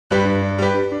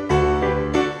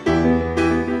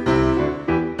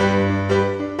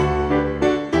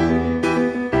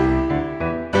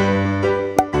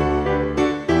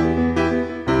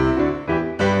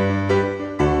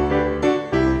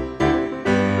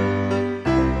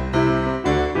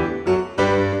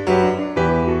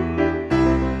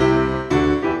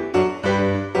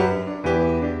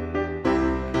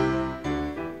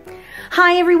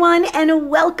Hi everyone, and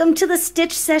welcome to the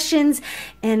Stitch Sessions,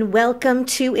 and welcome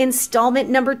to installment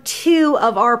number 2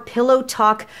 of our Pillow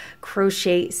Talk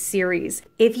crochet series.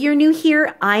 If you're new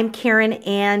here, I'm Karen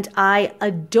and I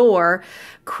adore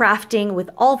crafting with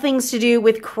all things to do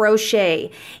with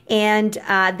crochet. And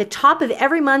at the top of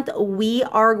every month, we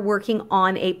are working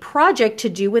on a project to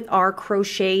do with our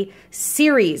crochet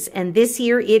series. And this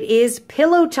year it is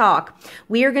Pillow Talk.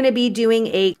 We are going to be doing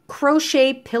a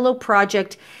crochet pillow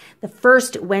project the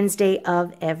first Wednesday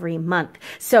of every month.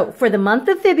 So for the month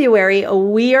of February,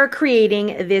 we are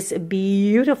creating this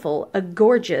beautiful,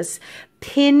 gorgeous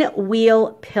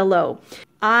pinwheel pillow.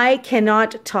 I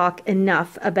cannot talk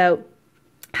enough about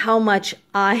how much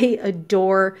I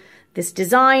adore this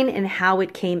design and how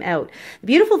it came out. The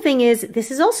beautiful thing is this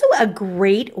is also a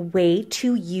great way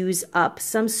to use up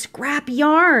some scrap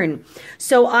yarn.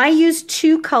 So I use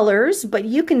 2 colors, but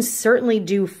you can certainly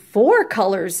do 4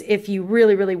 colors if you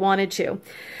really wanted to.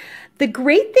 The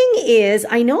great thing is,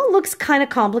 I know it looks kind of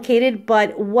complicated,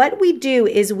 but what we do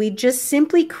is we just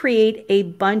simply create a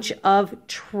bunch of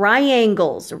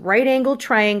triangles, right angle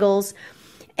triangles,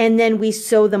 and then we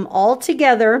sew them all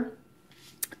together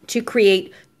to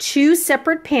create 2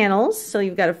 separate panels. So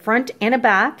you've got a front and a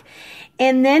back.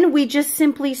 And then we just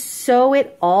simply sew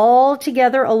it all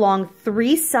together along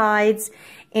 3 sides.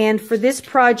 And for this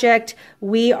project,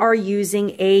 we are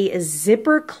using a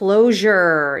zipper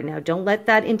closure. Now, don't let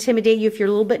that intimidate you if you're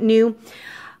a little bit new.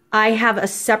 I have a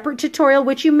separate tutorial,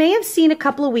 which you may have seen a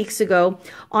couple of weeks ago,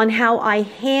 on how I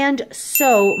hand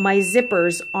sew my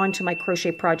zippers onto my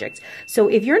crochet projects. So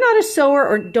if you're not a sewer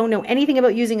or don't know anything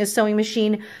about using a sewing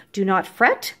machine, do not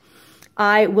fret.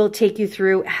 I will take you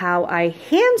through how I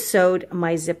hand sewed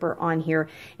my zipper on here.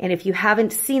 And if you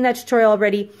haven't seen that tutorial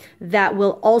already, that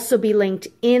will also be linked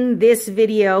in this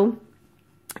video,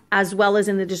 as well as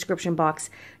in the description box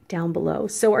down below.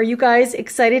 So are you guys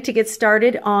excited to get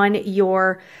started on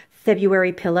your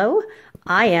February pillow?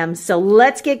 I am. So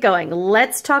let's get going.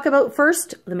 Let's talk about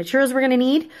first the materials we're going to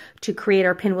need to create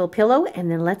our pinwheel pillow,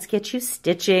 and then let's get you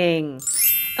stitching.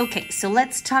 Okay, so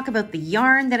let's talk about the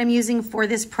yarn that I'm using for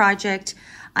this project.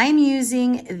 I'm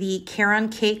using the Caron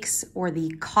cakes, or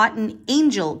the Cotton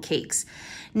Angel cakes.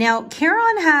 Now,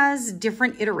 Caron has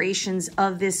different iterations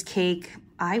of this cake.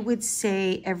 I would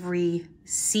say every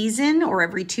season or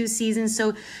every 2 seasons.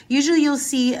 So usually you'll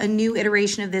see a new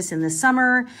iteration of this in the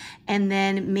summer and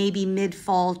then maybe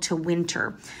mid-fall to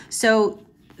winter. So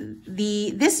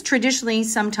this traditionally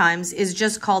sometimes is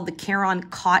just called the Caron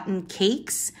Cotton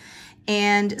Cakes.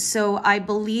 And so I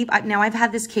believe, now I've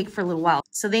had this cake for a little while,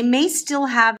 so they may still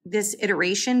have this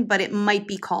iteration, but it might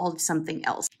be called something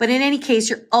else. But in any case,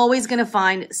 you're always going to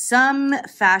find some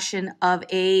fashion of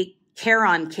a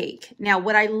Caron cake. Now,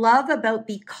 what I love about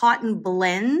the cotton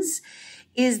blends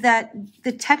is that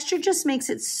the texture just makes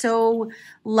it so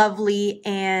lovely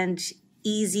and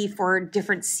easy for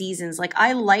different seasons. Like,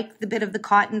 I like the bit of the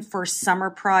cotton for summer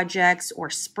projects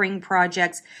or spring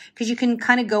projects because you can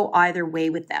kind of go either way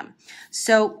with them.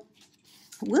 So,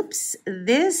 whoops,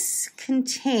 this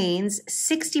contains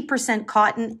 60%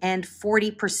 cotton and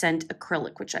 40%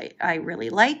 acrylic, which I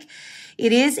really like.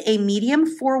 It is a medium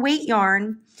 4-weight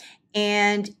yarn,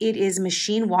 and it is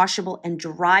machine washable and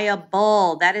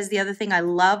dryable. That is the other thing I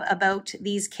love about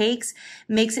these cakes.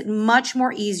 Makes it much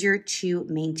more easier to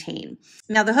maintain.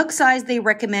 Now, the hook size they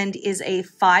recommend is a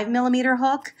 5mm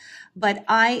hook, but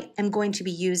I am going to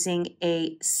be using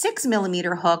a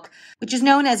 6mm hook, which is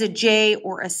known as a J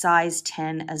or a size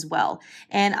 10 as well.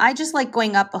 And I just like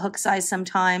going up a hook size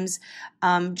sometimes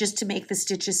just to make the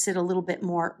stitches sit a little bit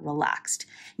more relaxed.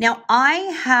 Now, I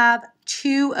have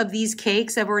 2 of these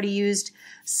cakes. I've already used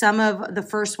some of the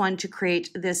first one to create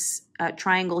this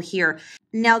triangle here.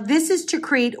 Now, this is to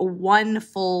create 1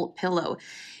 full pillow.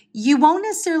 You won't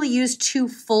necessarily use 2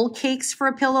 full cakes for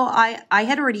a pillow. I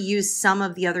had already used some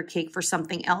of the other cake for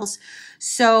something else.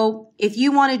 So if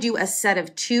you want to do a set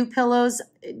of 2 pillows,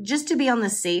 just to be on the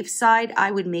safe side,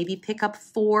 I would maybe pick up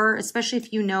 4, especially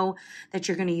if you know that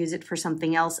you're going to use it for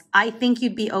something else. I think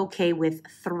you'd be okay with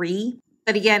 3.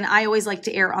 But again, I always like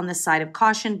to err on the side of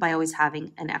caution by always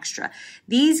having an extra.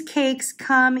 These cakes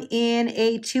come in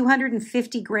a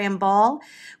 250-gram ball,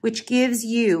 which gives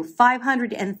you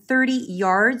 530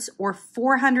 yards or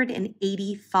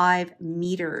 485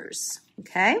 meters,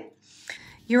 okay?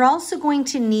 You're also going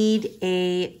to need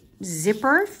a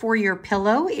zipper for your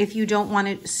pillow if you don't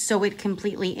want to sew it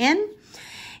completely in.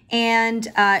 And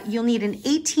you'll need an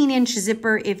 18-inch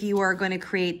zipper if you are going to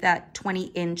create that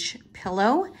 20-inch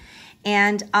pillow.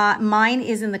 And mine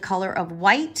is in the color of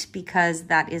white because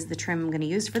that is the trim I'm going to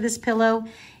use for this pillow.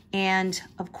 And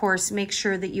of course, make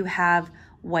sure that you have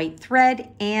white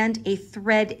thread and a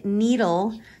thread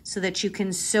needle so that you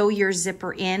can sew your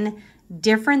zipper in,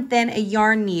 different than a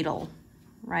yarn needle,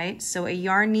 right? So a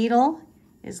yarn needle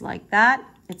is like that.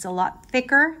 It's a lot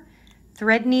thicker.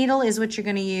 Thread needle is what you're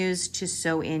going to use to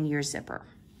sew in your zipper.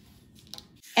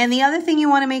 And the other thing you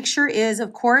want to make sure is,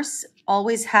 of course,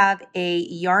 always have a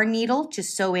yarn needle to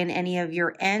sew in any of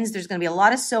your ends. There's going to be a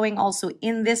lot of sewing also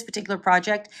in this particular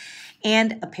project,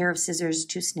 and a pair of scissors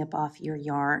to snip off your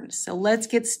yarn. So let's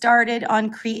get started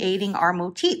on creating our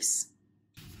motifs.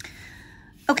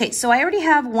 Okay, so I already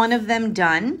have one of them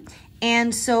done.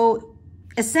 And so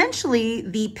essentially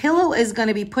the pillow is going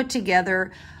to be put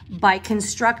together by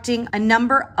constructing a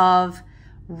number of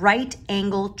right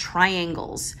angle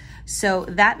triangles. So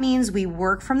that means we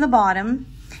work from the bottom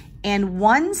and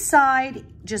one side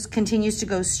just continues to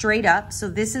go straight up. So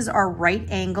this is our right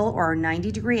angle or our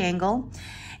 90-degree angle.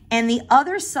 And the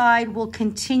other side will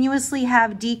continuously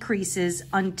have decreases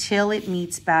until it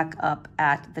meets back up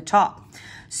at the top.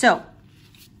 So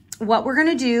what we're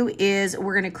gonna do is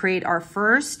we're gonna create our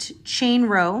first chain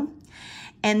row.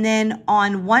 And then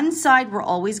on one side, we're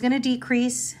always gonna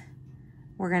decrease.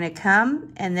 We're gonna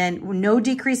come and then no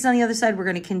decrease on the other side. We're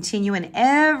gonna continue, and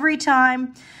every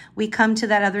time we come to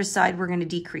that other side, we're gonna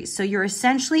decrease. So you're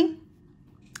essentially,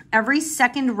 every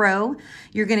second row,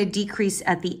 you're gonna decrease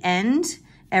at the end.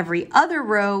 Every other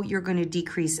row, you're gonna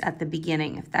decrease at the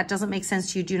beginning. If that doesn't make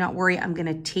sense to you, do not worry. I'm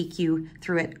gonna take you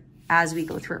through it as we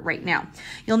go through it right now.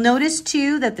 You'll notice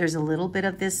too that there's a little bit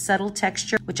of this subtle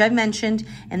texture, which I've mentioned,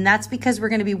 and that's because we're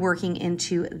gonna be working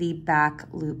into the back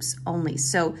loops only.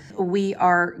 So we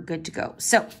are good to go.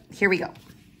 So here we go.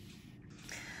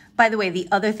 By the way, the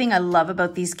other thing I love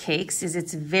about these cakes is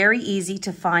it's very easy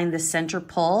to find the center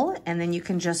pull, and then you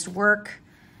can just work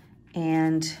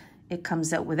and it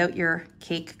comes out without your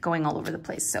cake going all over the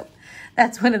place. So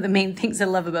that's one of the main things I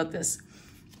love about this.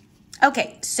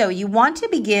 Okay, so you want to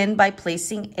begin by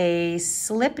placing a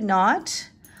slip knot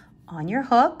on your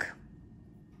hook.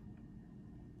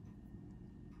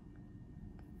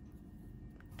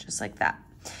 Just like that.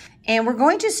 And we're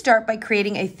going to start by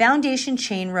creating a foundation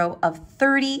chain row of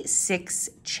 36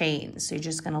 chains. So you're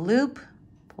just gonna loop,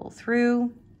 pull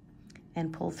through,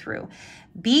 and pull through.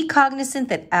 Be cognizant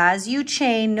that as you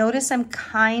chain, notice I'm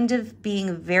kind of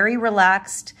being very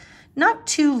relaxed, not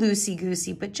too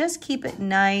loosey-goosey, but just keep it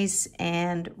nice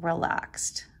and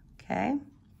relaxed, okay?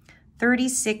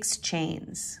 36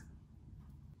 chains.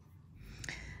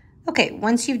 Okay,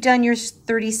 once you've done your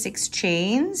 36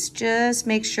 chains, just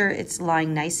make sure it's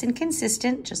lying nice and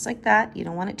consistent, just like that. You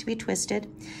don't want it to be twisted.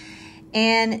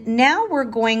 And now we're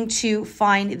going to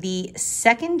find the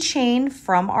second chain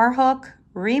from our hook.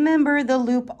 Remember, the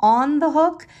loop on the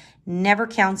hook never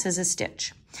counts as a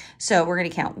stitch. So we're going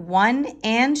to count 1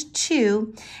 and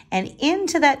 2, and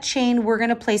into that chain we're going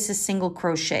to place a single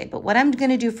crochet. But what I'm going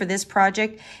to do for this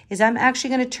project is I'm actually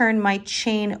going to turn my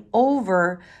chain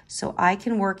over so I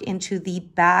can work into the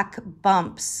back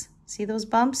bumps. See those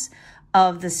bumps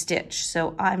of the stitch?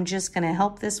 So I'm just going to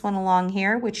help this one along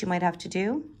here, which you might have to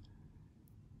do.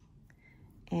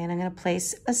 And I'm going to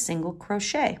place a single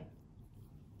crochet.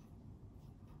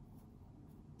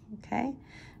 Okay,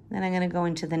 then I'm going to go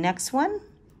into the next one.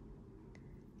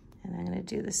 And I'm going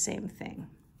to do the same thing.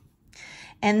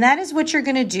 And that is what you're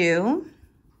going to do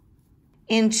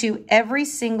into every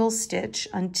single stitch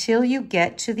until you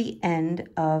get to the end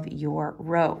of your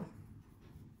row.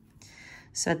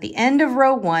 So at the end of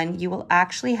row 1, you will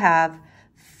actually have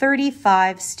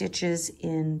 35 stitches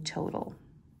in total.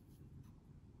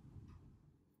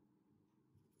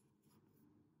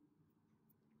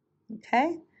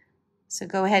 Okay, so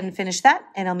go ahead and finish that,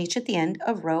 and I'll meet you at the end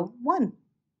of row 1.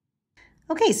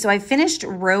 Okay, so I finished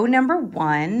row number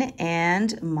 1,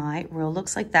 and my row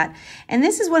looks like that. And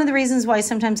this is one of the reasons why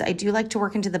sometimes I do like to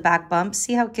work into the back bump.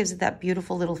 See how it gives it that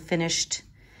beautiful little finished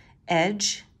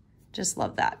edge? Just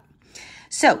love that.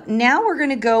 So now we're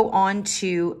gonna go on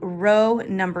to row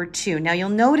number 2. Now you'll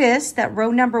notice that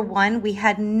row number 1, we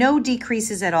had no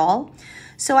decreases at all.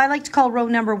 So I like to call row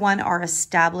number 1 our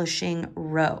establishing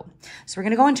row. So we're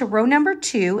gonna go into row number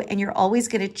 2, and you're always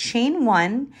gonna chain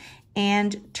 1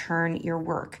 and turn your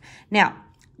work. Now,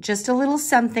 just a little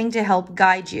something to help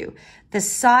guide you. The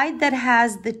side that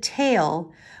has the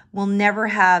tail will never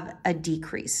have a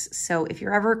decrease. So if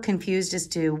you're ever confused as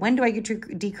to when do I get to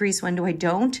decrease, when do I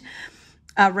don't,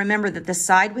 remember that the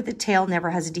side with the tail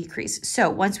never has a decrease. So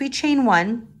once we chain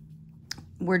 1,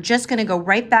 we're just gonna go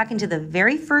right back into the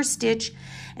very first stitch,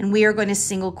 and we are going to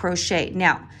single crochet.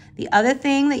 Now, the other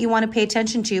thing that you want to pay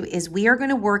attention to is we are going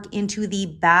to work into the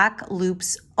back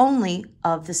loops only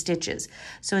of the stitches.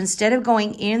 So instead of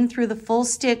going in through the full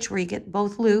stitch where you get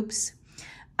both loops,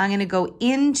 I'm going to go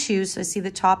into, so I see the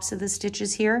tops of the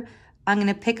stitches here, I'm going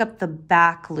to pick up the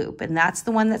back loop, and that's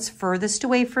the one that's furthest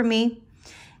away from me,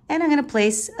 and I'm going to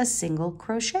place a single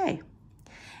crochet.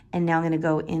 And now I'm going to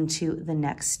go into the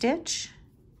next stitch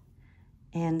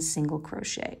and single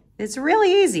crochet. It's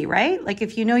really easy, right? Like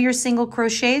if you know your single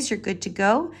crochets, you're good to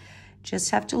go.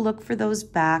 Just have to look for those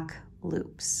back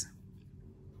loops.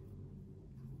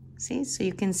 See, so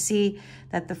you can see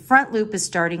that the front loop is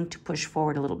starting to push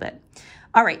forward a little bit.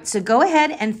 All right, so go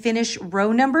ahead and finish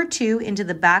row number 2 into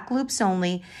the back loops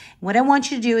only. What I want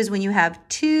you to do is when you have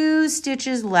 2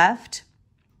 stitches left,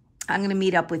 I'm gonna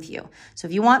meet up with you. So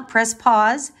if you want, press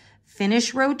pause,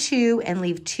 finish row 2 and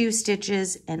leave 2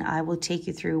 stitches, and I will take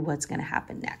you through what's gonna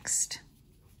happen next.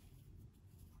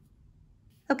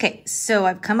 Okay, so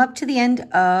I've come up to the end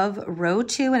of row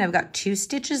 2 and I've got 2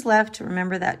 stitches left.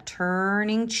 Remember that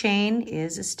turning chain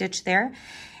is a stitch there.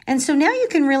 And so now you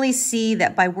can really see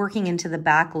that by working into the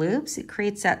back loops, it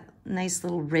creates that nice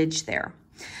little ridge there.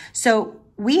 So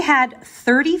we had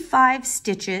 35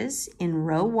 stitches in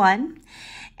row 1.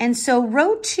 And so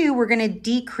row 2, we're gonna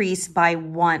decrease by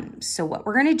 1. So what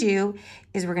we're gonna do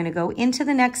is we're gonna go into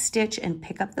the next stitch and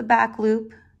pick up the back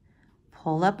loop,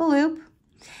 pull up a loop,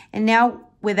 and now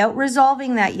without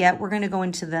resolving that yet, we're gonna go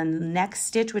into the next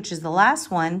stitch, which is the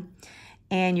last one,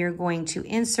 and you're going to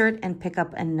insert and pick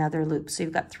up another loop. So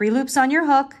you've got 3 loops on your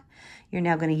hook. You're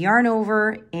now gonna yarn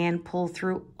over and pull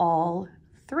through all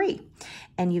 3.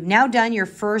 And you've now done your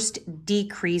first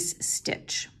decrease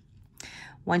stitch.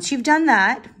 Once you've done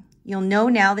that, you'll know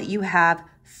now that you have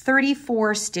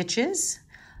 34 stitches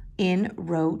in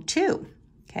row 2.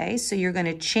 Okay, so you're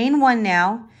gonna chain 1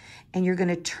 now, and you're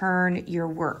gonna turn your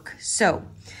work. So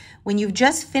when you've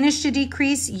just finished a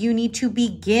decrease, you need to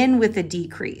begin with a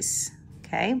decrease,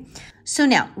 okay? So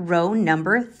now row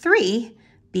number 3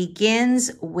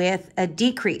 begins with a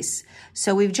decrease.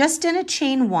 So we've just done a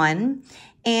chain 1,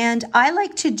 and I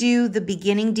like to do the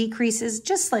beginning decreases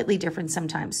just slightly different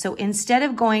sometimes. So instead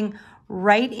of going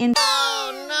right into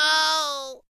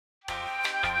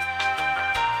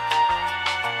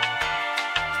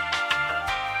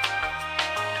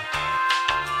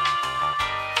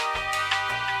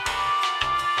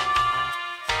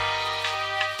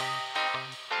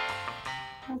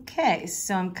Okay,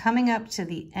 so I'm coming up to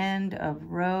the end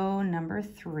of row number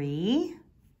 3.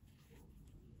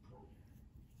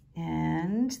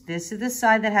 And this is the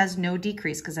side that has no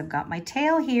decrease because I've got my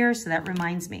tail here, so that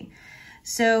reminds me.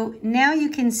 So now you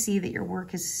can see that your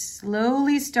work is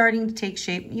slowly starting to take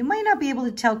shape. You might not be able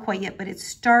to tell quite yet, but it's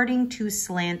starting to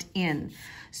slant in.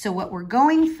 So what we're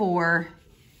going for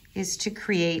is to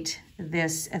create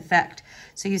this effect.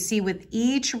 So you see with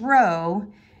each row,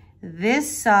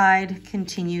 this side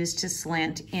continues to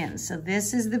slant in. So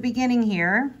this is the beginning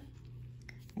here.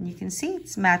 And you can see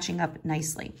it's matching up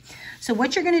nicely. So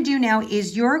what you're going to do now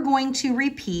is you're going to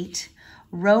repeat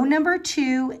row number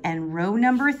 2 and row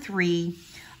number 3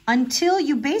 until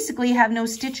you basically have no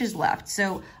stitches left.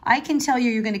 So I can tell you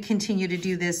you're going to continue to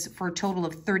do this for a total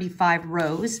of 35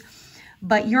 rows,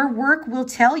 but your work will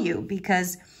tell you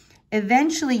because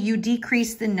eventually you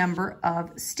decrease the number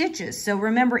of stitches. So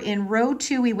remember in row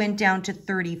 2, we went down to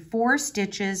 34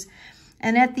 stitches.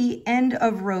 And at the end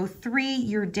of row 3,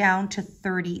 you're down to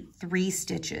 33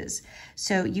 stitches.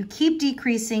 So you keep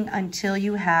decreasing until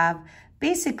you have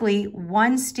basically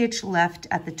 1 stitch left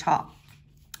at the top.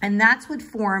 And that's what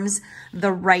forms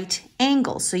the right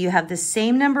angle. So you have the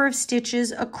same number of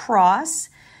stitches across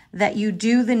that you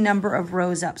do the number of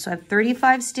rows up. So I have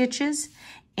 35 stitches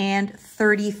and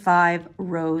 35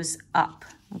 rows up,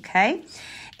 okay?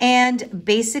 And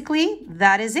basically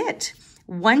that is it.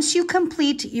 Once you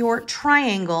complete your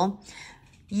triangle,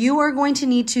 you are going to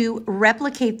need to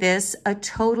replicate this a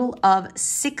total of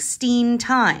 16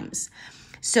 times.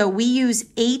 So we use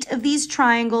 8 of these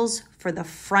triangles for the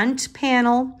front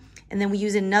panel, and then we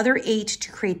use another 8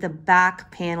 to create the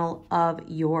back panel of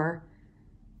your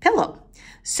pillow.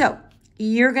 So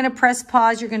you're gonna press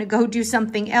pause, you're gonna go do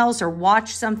something else or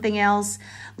watch something else,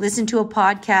 listen to a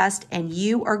podcast, and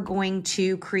you are going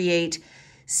to create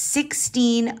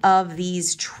 16 of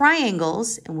these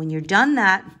triangles. And when you're done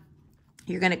that,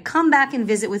 you're gonna come back and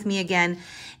visit with me again,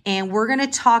 and we're gonna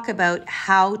talk about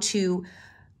how to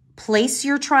place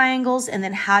your triangles and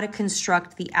then how to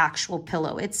construct the actual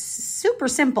pillow. It's super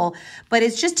simple, but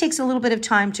it just takes a little bit of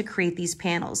time to create these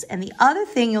panels. And the other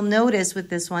thing you'll notice with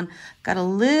this one, got a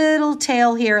little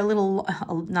tail here,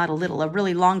 a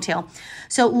really long tail.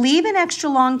 So leave an extra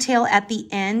long tail at the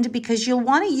end because you'll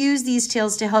want to use these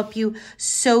tails to help you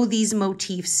sew these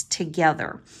motifs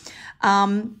together.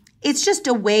 It's just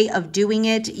a way of doing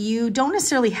it. You don't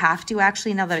necessarily have to,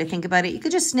 actually, now that I think about it. You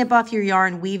could just snip off your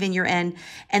yarn, weave in your end,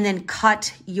 and then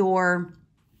cut your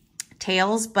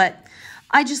tails, but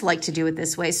I just like to do it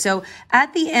this way. So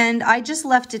at the end, I just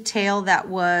left a tail that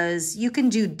was, you can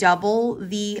do double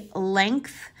the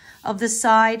length of the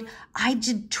side. I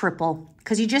did triple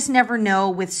because you just never know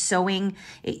with sewing.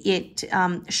 It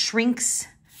shrinks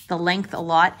the length a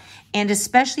lot. And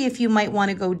especially if you might want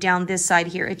to go down this side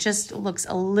here, it just looks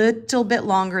a little bit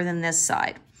longer than this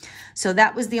side. So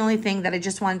that was the only thing that I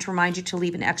just wanted to remind you to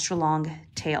leave an extra long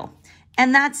tail.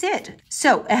 And that's it.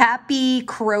 So happy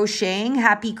crocheting,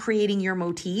 happy creating your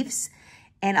motifs.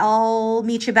 And I'll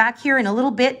meet you back here in a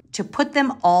little bit to put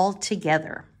them all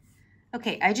together.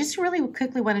 Okay, I just really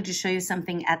quickly wanted to show you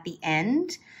something at the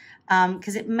end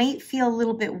because it might feel a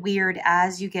little bit weird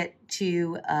as you get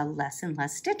to less and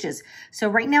less stitches. So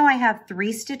right now I have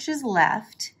 3 stitches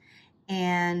left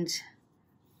and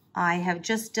I have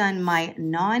just done my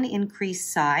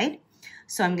non-increased side.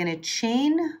 So I'm going to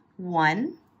chain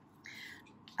 1.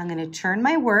 I'm going to turn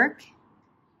my work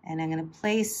and I'm going to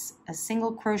place a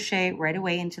single crochet right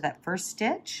away into that first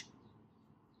stitch.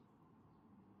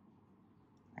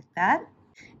 Like that.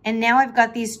 And now I've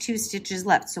got these 2 stitches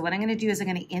left. So what I'm going to do is I'm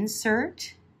going to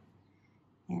insert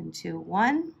into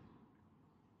 1.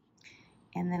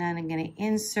 And then I'm going to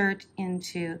insert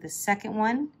into the second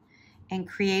one and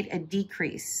create a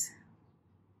decrease.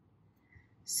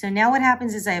 So now what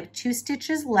happens is I have 2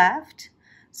 stitches left.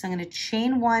 So I'm going to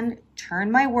chain 1, turn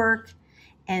my work,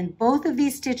 and both of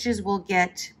these stitches will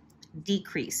get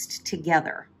decreased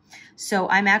together. So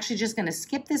I'm actually just going to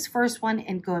skip this first one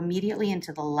and go immediately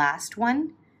into the last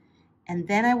one. And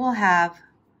then I will have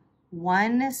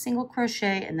 1 single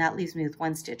crochet, and that leaves me with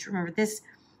 1 stitch. Remember, this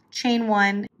chain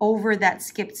 1 over that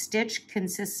skipped stitch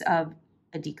consists of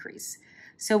a decrease.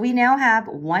 So we now have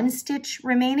 1 stitch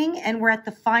remaining, and we're at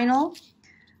the final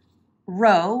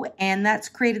row, and that's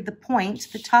created the point,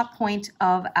 the top point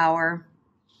of our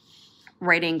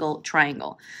right angle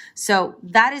triangle. So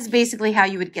that is basically how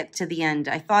you would get to the end.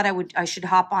 I thought I should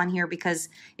hop on here because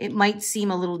it might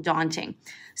seem a little daunting.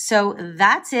 So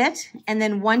that's it. And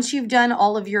then once you've done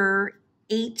all of your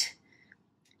 8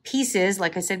 pieces,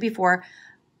 like I said before,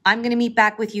 I'm going to meet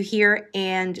back with you here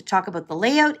and talk about the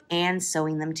layout and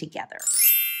sewing them together.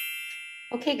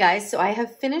 Okay guys, so I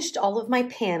have finished all of my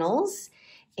panels.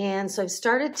 And so I've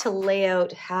started to lay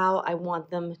out how I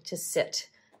want them to sit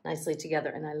nicely together.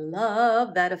 And I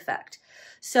love that effect.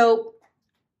 So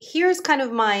here's kind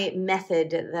of my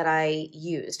method that I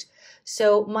used.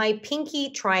 So my pinky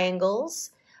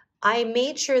triangles, I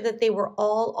made sure that they were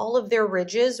all of their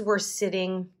ridges were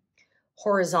sitting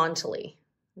horizontally,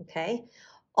 okay?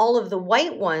 All of the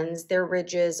white ones, their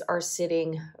ridges are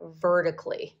sitting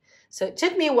vertically. So it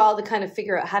took me a while to kind of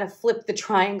figure out how to flip the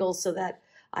triangles so that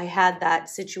I had that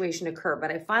situation occur, but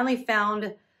I finally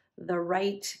found the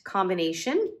right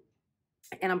combination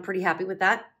and I'm pretty happy with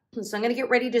that. So I'm going to get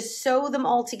ready to sew them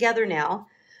all together now,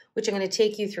 which I'm going to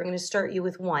take you through. I'm going to start you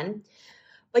with 1,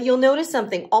 but you'll notice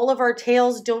something. All of our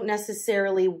tails don't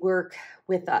necessarily work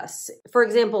with us. For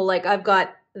example, like I've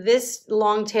got this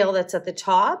long tail that's at the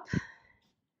top,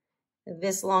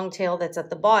 this long tail that's at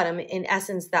the bottom. In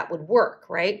essence, that would work,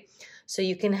 right? So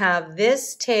you can have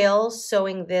this tail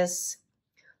sewing this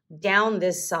down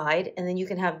this side, and then you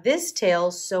can have this tail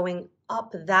sewing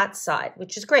up that side,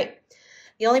 which is great.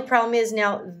 The only problem is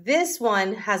now this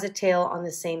one has a tail on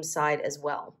the same side as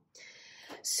well.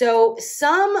 So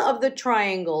some of the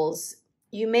triangles,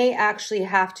 you may actually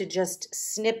have to just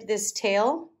snip this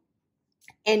tail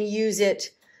and use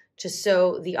it to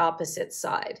sew the opposite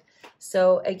side.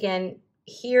 So again,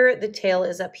 here the tail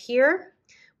is up here,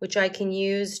 which I can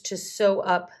use to sew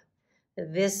up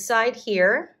this side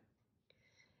here.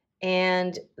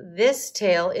 And this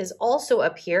tail is also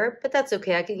up here, but that's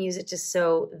okay. I can use it to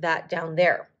sew that down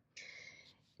there.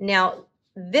 Now,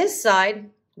 this side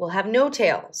will have no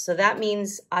tail. So that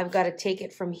means I've got to take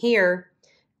it from here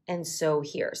and sew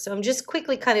here. So I'm just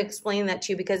quickly kind of explaining that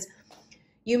to you because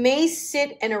you may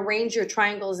sit and arrange your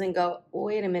triangles and go,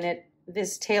 wait a minute,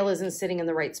 this tail isn't sitting in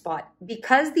the right spot.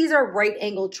 Because these are right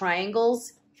angle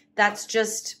triangles, that's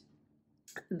just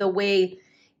the way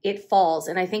it falls.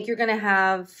 And I think you're going to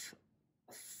have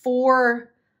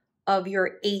 4 of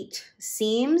your 8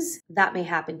 seams. That may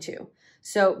happen too.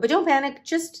 So, but don't panic,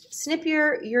 just snip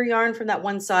your yarn from that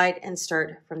one side and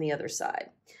start from the other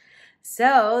side.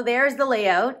 So there's the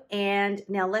layout. And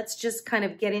now let's just kind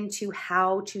of get into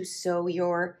how to sew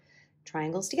your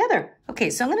triangles together.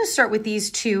 Okay, so I'm going to start with these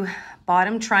 2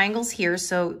 bottom triangles here.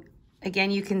 So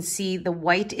again, you can see the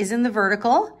white is in the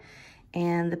vertical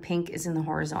and the pink is in the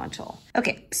horizontal.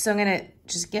 Okay, so I'm gonna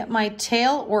just get my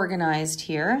tail organized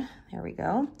here. There we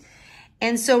go.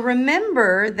 And so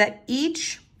remember that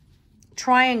each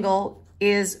triangle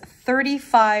is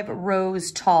 35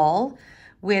 rows tall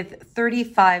with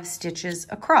 35 stitches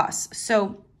across.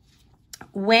 So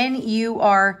when you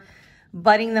are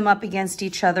butting them up against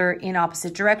each other in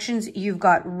opposite directions, you've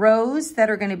got rows that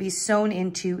are going to be sewn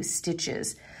into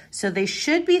stitches. So they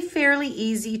should be fairly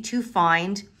easy to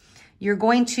find. You're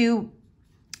going to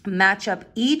match up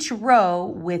each row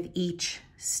with each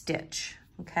stitch,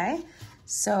 okay?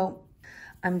 So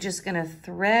I'm just going to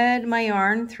thread my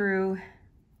yarn through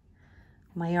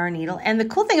my yarn needle. And the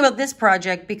cool thing about this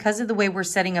project, because of the way we're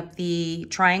setting up the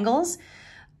triangles,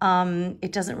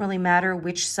 it doesn't really matter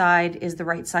which side is the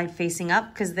right side facing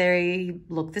up because they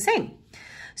look the same.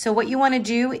 So what you want to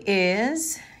do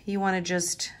is you want to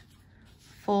just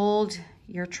fold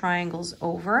your triangles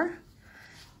over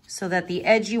so that the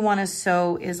edge you want to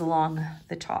sew is along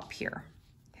the top here,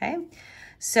 okay?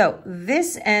 So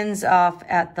this ends off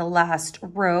at the last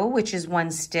row, which is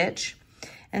 1 stitch.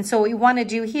 And so what we want to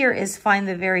do here is find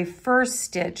the very first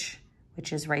stitch,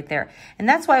 which is right there. And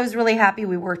that's why I was really happy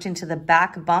we worked into the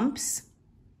back bumps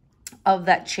of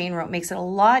that chain row. It makes it a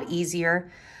lot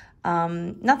easier.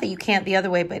 Not that you can't the other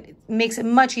way, but it makes it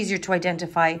much easier to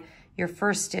identify your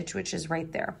first stitch, which is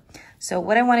right there. So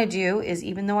what I want to do is,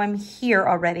 even though I'm here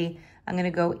already, I'm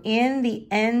going to go in the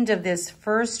end of this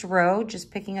first row,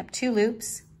 just picking up 2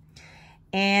 loops,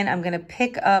 and I'm going to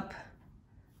pick up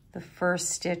the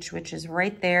first stitch, which is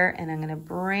right there, and I'm going to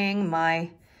bring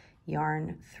my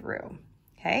yarn through,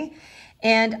 okay?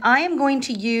 And I am going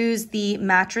to use the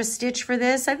mattress stitch for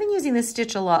this. I've been using this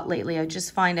stitch a lot lately. I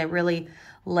just find I really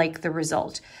like the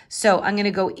result. So I'm going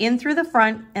to go in through the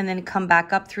front and then come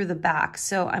back up through the back.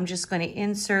 So I'm just going to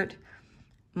insert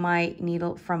my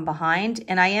needle from behind,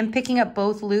 and I am picking up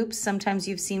both loops. Sometimes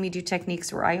you've seen me do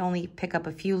techniques where I only pick up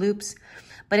a few loops,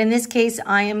 but in this case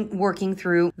I am working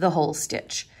through the whole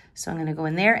stitch. So I'm going to go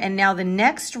in there, and now the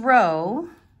next row,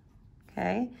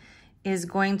 okay, is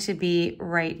going to be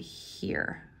right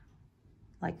here,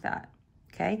 like that,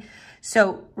 okay?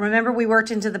 So remember, we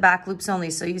worked into the back loops only.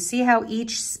 So you see how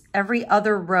every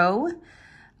other row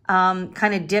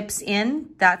kind of dips in?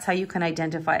 That's how you can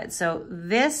identify it. So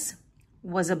this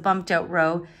was a bumped out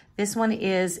row. This one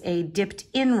is a dipped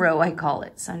in row, I call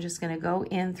it. So I'm just going to go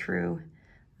in through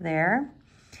there.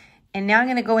 And now I'm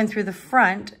going to go in through the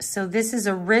front. So this is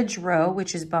a ridge row,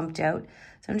 which is bumped out.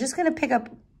 So I'm just going to pick up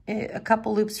a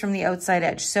couple loops from the outside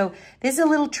edge. So this is a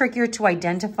little trickier to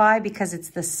identify because it's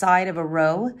the side of a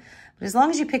row. But as long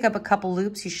as you pick up a couple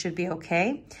loops, you should be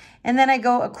okay. And then I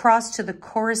go across to the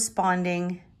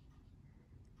corresponding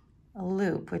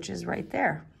loop, which is right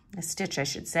there, a stitch, I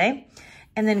should say,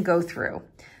 and then go through.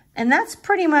 And that's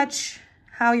pretty much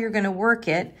how you're going to work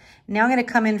it. Now I'm going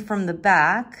to come in from the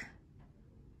back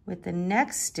with the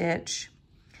next stitch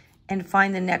and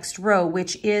find the next row,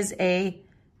 which is a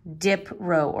dip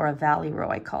row or a valley row,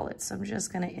 I call it. So I'm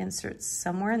just going to insert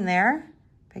somewhere in there,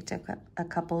 picked up a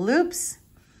couple loops,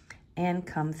 and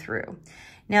come through.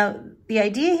 Now, the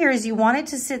idea here is you want it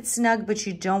to sit snug, but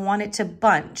you don't want it to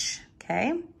bunch,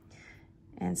 okay?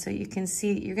 And so you can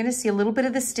see, you're going to see a little bit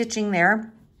of the stitching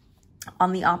there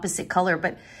on the opposite color,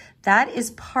 but that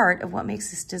is part of what makes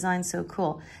this design so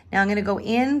cool. Now I'm going to go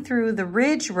in through the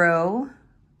ridge row,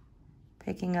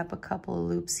 picking up a couple of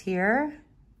loops here,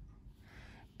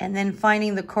 and then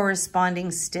finding the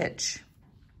corresponding stitch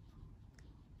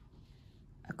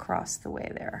across the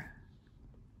way there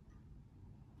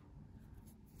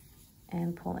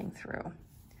and pulling through.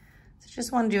 So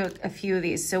just want to do a few of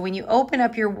these. So when you open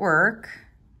up your work,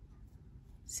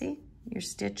 see, your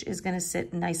stitch is going to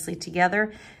sit nicely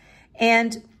together.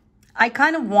 And I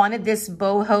kind of wanted this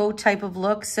boho type of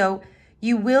look, so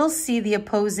you will see the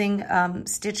opposing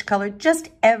stitch color just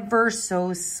ever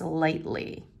so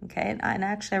slightly, okay? And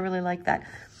actually, I really like that.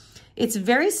 It's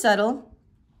very subtle,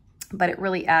 but it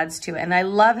really adds to it. And I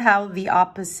love how the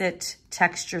opposite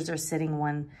textures are sitting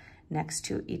one next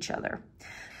to each other.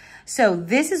 So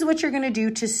this is what you're going to do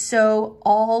to sew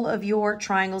all of your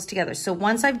triangles together. So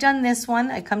once I've done this one,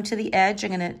 I come to the edge, I'm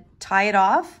going to tie it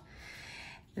off.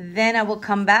 Then I will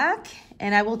come back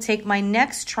and I will take my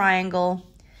next triangle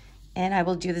and I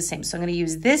will do the same. So I'm going to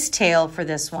use this tail for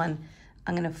this one.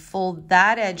 I'm going to fold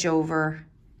that edge over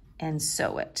and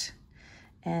sew it.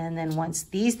 And then once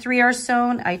these 3 are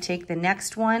sewn, I take the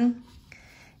next one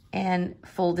and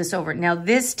fold this over. Now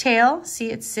this tail, see,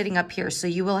 it's sitting up here, so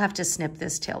you will have to snip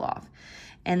this tail off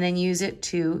and then use it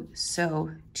to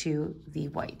sew to the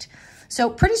white. So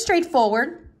pretty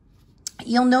straightforward.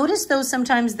 You'll notice though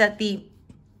sometimes that the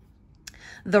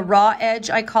The raw edge,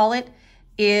 I call it,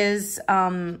 is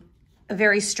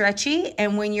very stretchy.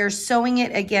 And when you're sewing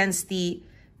it against the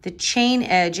chain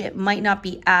edge, it might not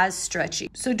be as stretchy.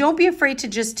 So don't be afraid to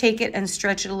just take it and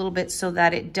stretch it a little bit so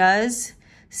that it does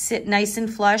sit nice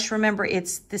and flush. Remember,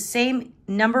 it's the same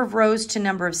number of rows to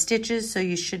number of stitches, so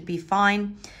you should be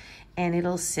fine. And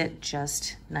it'll sit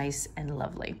just nice and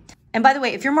lovely. And by the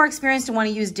way, if you're more experienced and want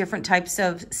to use different types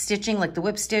of stitching, like the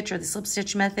whip stitch or the slip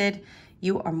stitch method,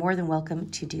 you are more than welcome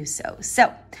to do so.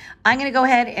 So I'm going to go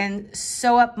ahead and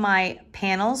sew up my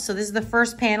panels. So this is the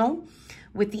first panel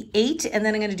with the 8, and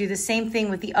then I'm going to do the same thing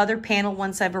with the other panel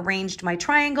once I've arranged my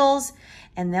triangles,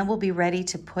 and then we'll be ready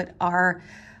to put our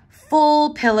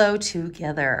full pillow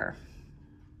together.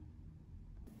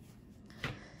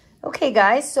 Okay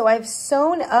guys, so I've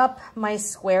sewn up my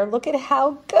square. Look at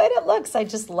how good it looks. I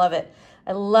just love it.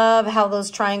 I love how those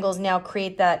triangles now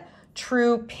create that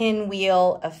true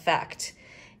pinwheel effect.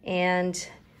 And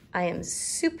I am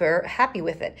super happy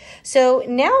with it. So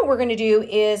now what we're going to do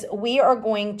is we are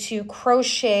going to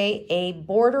crochet a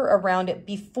border around it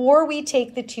before we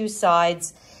take the two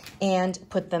sides and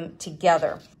put them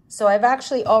together. So I've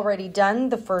actually already done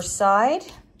the first side.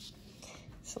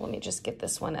 So let me just get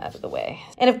this one out of the way.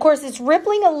 And of course it's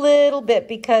rippling a little bit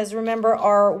because remember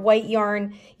our white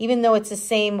yarn, even though it's the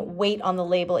same weight on the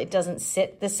label, it doesn't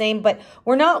sit the same, but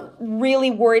we're not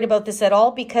really worried about this at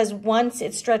all because once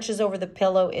it stretches over the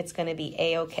pillow, it's gonna be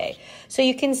a-okay. So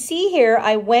you can see here,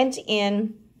 I went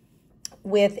in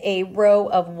with a row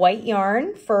of white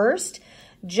yarn first,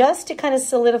 just to kind of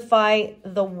solidify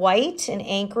the white and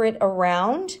anchor it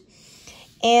around.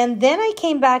 And then I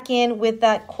came back in with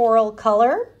that coral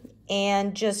color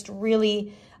and just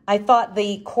really, I thought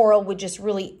the coral would just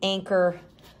really anchor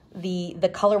the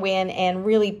colorway in and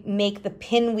really make the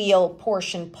pinwheel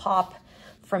portion pop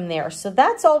from there. So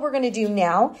that's all we're going to do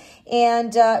now.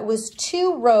 And it was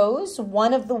 2 rows,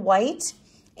 one of the white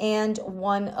and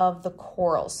one of the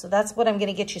coral. So that's what I'm going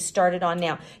to get you started on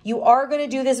now. You are going to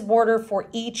do this border for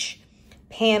each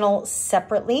panel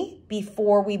separately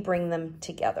before we bring them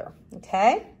together,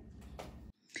 okay?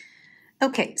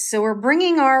 Okay, so we're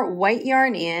bringing our white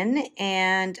yarn in,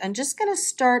 and I'm just going to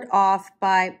start off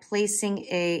by placing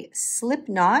a slip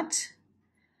knot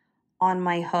on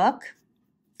my hook.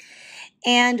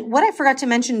 And what I forgot to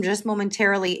mention just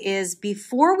momentarily is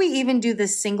before we even do the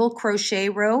single crochet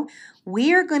row,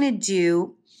 we are going to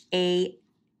do a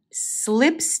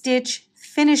slip stitch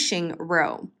finishing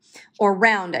row. Or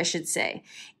round, I should say.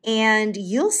 And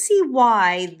you'll see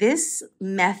why this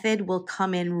method will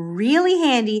come in really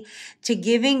handy to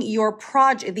giving your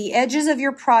project, the edges of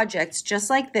your projects, just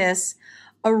like this,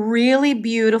 a really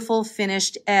beautiful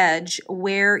finished edge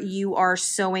where you are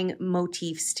sewing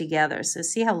motifs together. So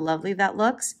see how lovely that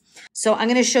looks? So I'm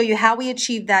going to show you how we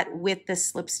achieve that with the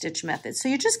slip stitch method. So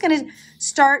you're just going to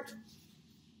start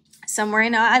somewhere,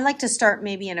 and I like to start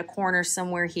maybe in a corner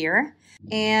somewhere here.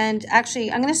 And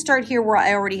actually, I'm going to start here where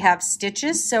I already have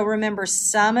stitches. So remember,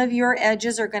 some of your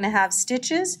edges are going to have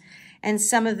stitches, and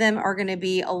some of them are going to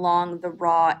be along the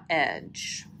raw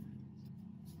edge.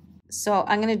 So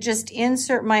I'm going to just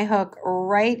insert my hook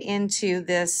right into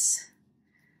this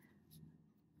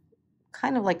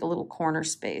kind of like a little corner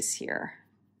space here.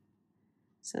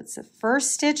 So it's the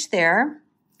first stitch there.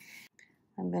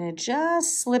 I'm going to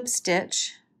just slip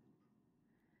stitch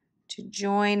to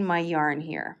join my yarn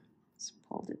here.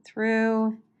 Pulled it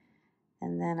through,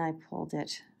 and then I pulled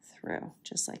it through,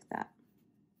 just like that.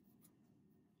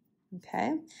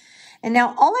 Okay, and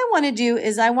now all I want to do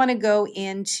is I want to go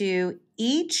into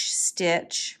each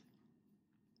stitch,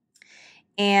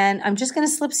 and I'm just going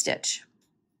to slip stitch.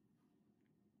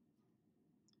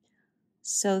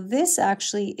 So this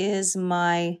actually is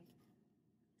my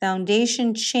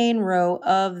foundation chain row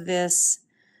of this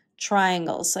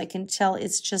triangle, so I can tell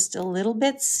it's just a little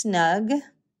bit snug.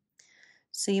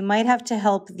 So you might have to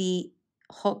help the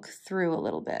hook through a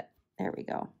little bit. There we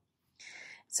go.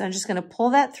 So I'm just going to pull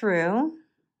that through.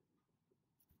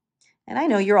 And I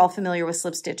know you're all familiar with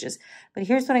slip stitches, but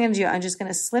here's what I'm going to do. I'm just going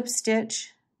to slip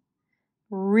stitch.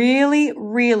 Really,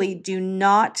 really do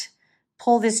not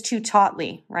pull this too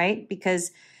tautly, right?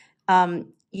 Because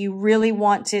you really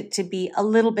want it to be a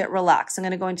little bit relaxed. I'm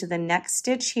going to go into the next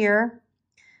stitch here.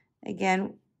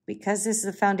 Again, because this is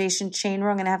a foundation chain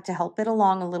row, I'm going to have to help it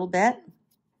along a little bit.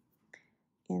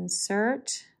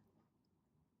 Insert,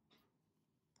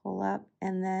 pull up,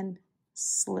 and then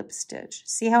slip stitch.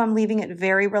 See how I'm leaving it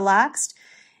very relaxed?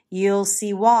 You'll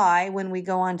see why when we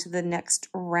go on to the next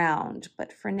round.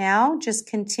 But for now, just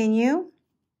continue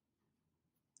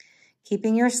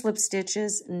keeping your slip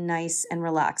stitches nice and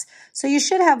relaxed. So you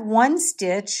should have one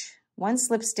stitch, one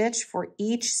slip stitch for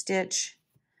each stitch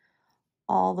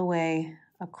all the way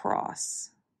across.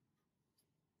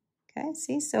 Okay,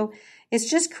 see, so it's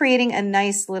just creating a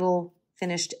nice little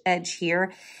finished edge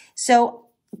here. So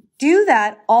do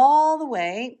that all the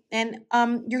way, and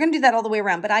you're going to do that all the way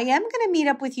around, but I am going to meet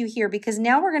up with you here because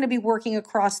now we're going to be working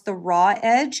across the raw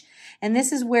edge, and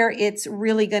this is where it's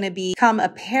really going to become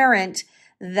apparent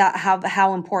that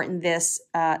how important this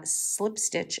slip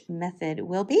stitch method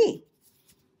will be.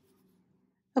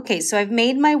 Okay, so I've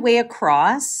made my way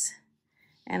across,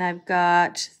 and I've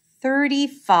got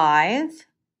 35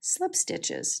 slip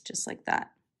stitches, just like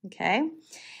that, okay?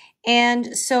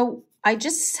 And so I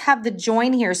just have the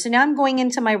join here. So now I'm going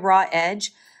into my raw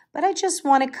edge, but I just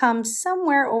want to come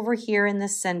somewhere over here in the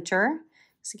center.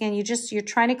 So again, you're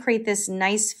trying to create this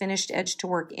nice finished edge to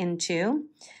work into.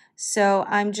 So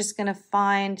I'm just going to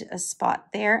find a spot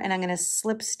there, and I'm going to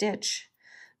slip stitch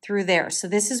through there. So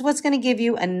this is what's going to give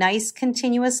you a nice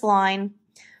continuous line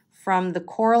from the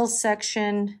coral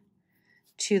section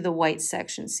to the white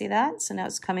section. See that? So now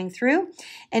it's coming through.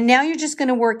 And now you're just going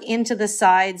to work into the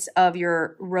sides of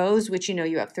your rows, which you know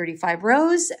you have 35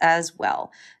 rows as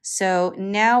well. So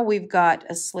now we've got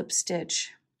a slip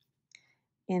stitch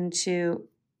into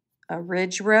a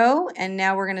ridge row, and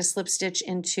now we're going to slip stitch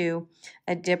into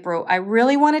a dip row. I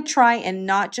really want to try and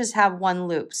not just have one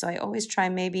loop. So I always try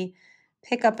and maybe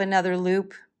pick up another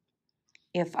loop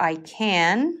if I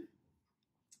can.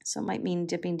 So it might mean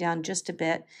dipping down just a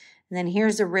bit. And then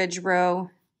here's a ridge row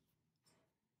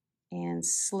and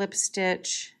slip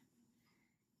stitch.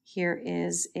 Here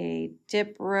is a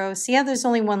dip row. See how there's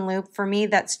only one loop? For me,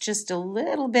 that's just a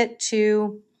little bit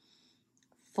too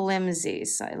flimsy.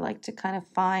 So I like to kind of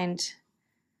find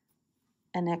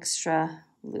an extra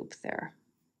loop there.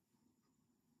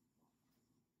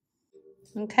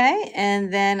 Okay,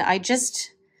 and then I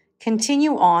just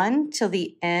continue on till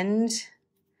the end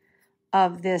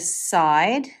of this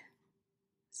side.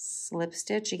 Slip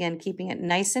stitch, again, keeping it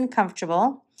nice and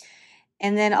comfortable.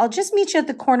 And then I'll just meet you at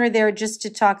the corner there just to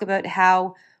talk about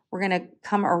how we're going to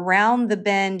come around the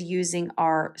bend using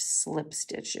our slip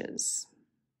stitches.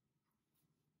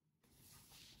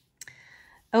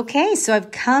 Okay, so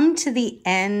I've come to the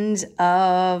end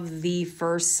of the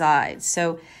first side.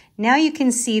 So now you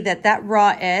can see that that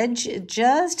raw edge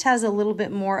just has a little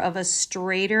bit more of a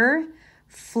straighter,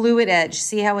 fluid edge.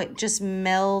 See how it just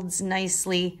melds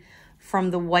nicely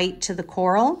from the white to the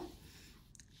coral.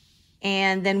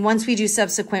 And then once we do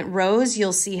subsequent rows,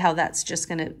 you'll see how that's just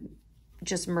going to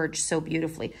just merge so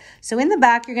beautifully. So in the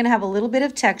back, you're going to have a little bit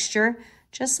of texture.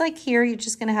 Just like here, you're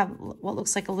just going to have what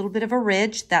looks like a little bit of a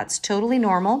ridge. That's totally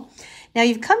normal. Now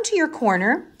you've come to your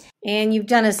corner and you've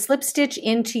done a slip stitch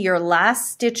into your last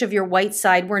stitch of your white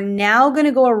side. We're now going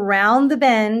to go around the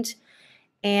bend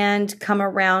and come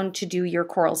around to do your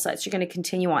coral side. So you're going to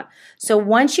continue on. So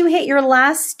once you hit your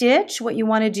last stitch, what you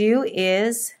want to do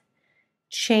is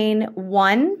chain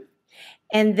one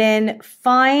and then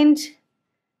find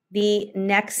the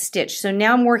next stitch. So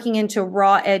now I'm working into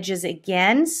raw edges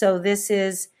again. So this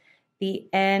is the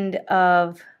end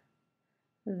of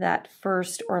that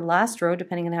first or last row,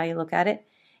 depending on how you look at it.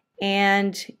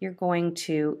 And you're going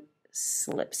to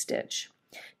slip stitch.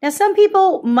 Now, some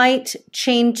people might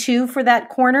chain two for that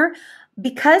corner.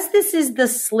 Because this is the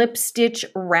slip stitch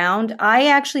round, I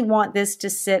actually want this to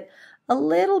sit a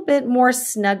little bit more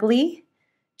snugly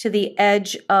to the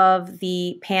edge of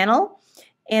the panel.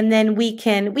 And then we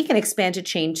can expand to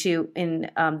chain two in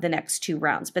the next two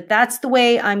rounds. But that's the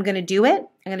way I'm going to do it.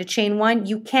 I'm going to chain one.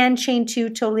 You can chain two,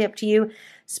 totally up to you,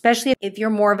 especially if you're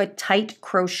more of a tight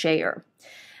crocheter.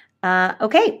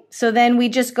 Okay, so then we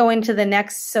just go into the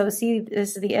next. So see,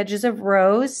 this is the edges of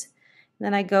rows.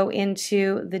 Then I go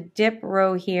into the dip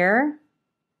row here,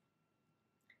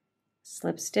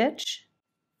 slip stitch.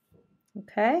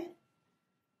 Okay,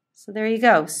 so there you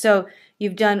go. So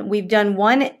we've done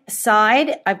one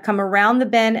side. I've come around the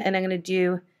bend, and I'm going to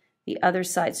do the other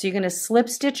side. So you're going to slip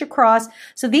stitch across.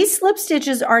 So these slip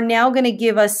stitches are now going to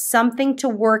give us something to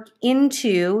work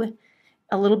into,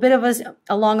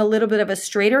 along a little bit of a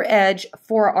straighter edge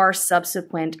for our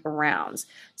subsequent rounds.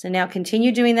 So now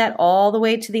continue doing that all the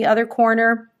way to the other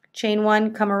corner. Chain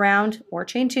one, come around, or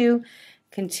chain two,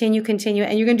 continue,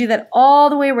 and you're going to do that all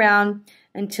the way around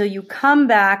until you come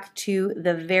back to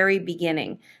the very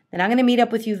beginning. Then I'm going to meet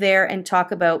up with you there and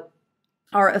talk about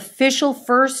our official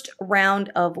first round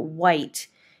of white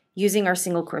using our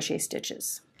single crochet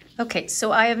stitches. Okay,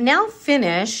 so I have now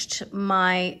finished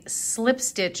my slip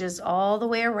stitches all the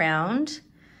way around.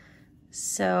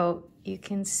 So you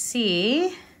can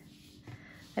see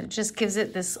that it just gives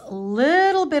it this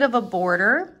little bit of a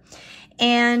border.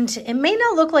 And it may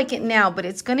not look like it now, but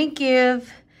it's going to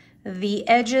give the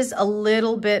edges a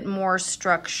little bit more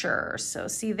structure. So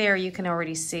see there, you can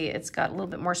already see it's got a little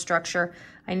bit more structure.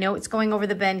 I know it's going over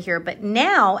the bend here, but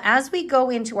now as we go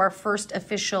into our first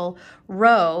official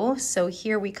row, so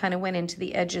here we kind of went into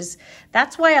the edges.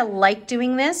 That's why I like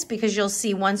doing this, because you'll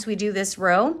see once we do this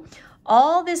row,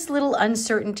 all this little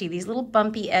uncertainty, these little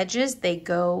bumpy edges, they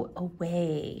go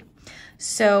away.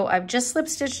 So I've just slip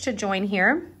stitched to join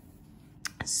here.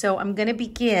 So I'm going to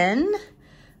begin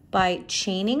by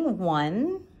chaining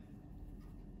 1.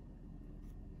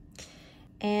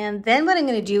 And then what I'm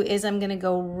going to do is I'm going to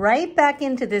go right back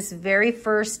into this very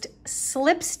first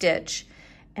slip stitch,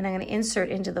 and I'm going to insert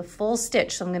into the full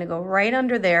stitch. So I'm going to go right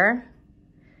under there,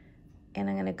 and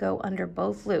I'm going to go under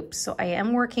both loops. So I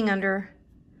am working under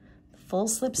the full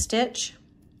slip stitch,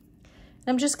 and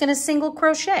I'm just going to single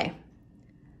crochet.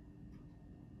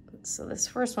 So this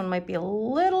first one might be a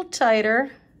little tighter.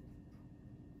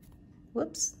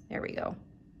 Whoops, there we go.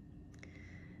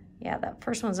 Yeah, that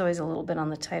first one's always a little bit on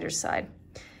the tighter side.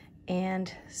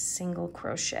 And single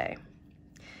crochet.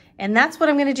 And that's what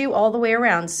I'm going to do all the way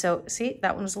around. So see,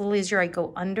 that one was a little easier. I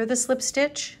go under the slip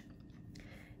stitch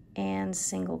and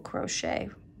single crochet.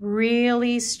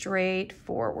 Really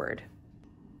straightforward.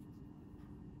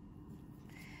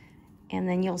 And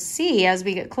then you'll see as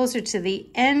we get closer to the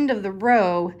end of the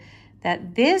row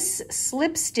that this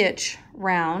slip stitch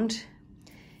round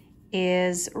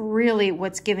is really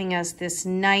what's giving us this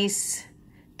nice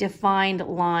defined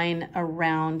line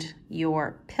around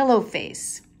your pillow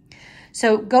face.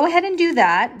 So go ahead and do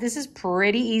that. This is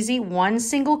pretty easy. 1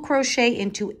 single crochet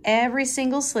into every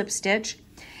single slip stitch.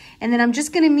 And then I'm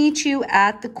just going to meet you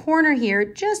at the corner here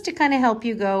just to kind of help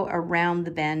you go around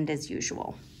the bend as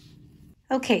usual.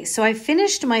 Okay, so I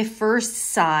finished my first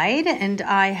side and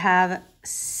I have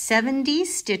 70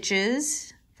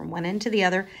 stitches from one end to the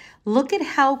other. Look at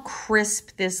how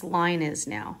crisp this line is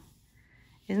now.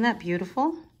 Isn't that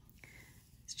beautiful?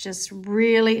 It's just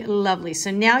really lovely.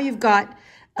 So now you've got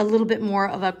a little bit more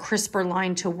of a crisper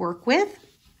line to work with.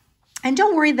 And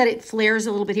don't worry that it flares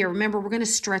a little bit here. Remember, we're going to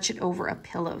stretch it over a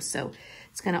pillow, so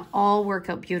it's going to all work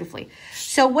out beautifully.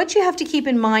 So what you have to keep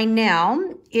in mind now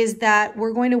is that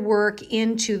we're going to work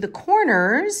into the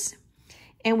corners,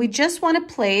 and we just want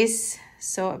to place,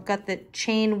 so I've got the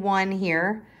chain 1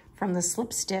 here from the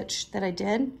slip stitch that I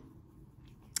did.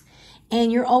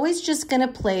 And you're always just going to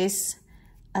place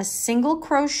a single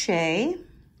crochet,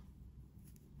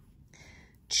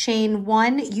 chain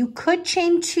 1. You could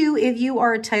chain 2 if you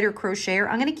are a tighter crocheter.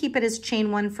 I'm going to keep it as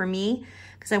chain 1 for me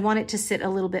because I want it to sit a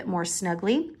little bit more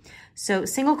snugly. So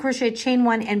single crochet, chain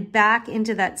 1, and back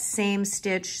into that same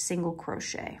stitch, single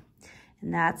crochet.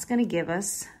 And that's going to give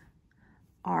us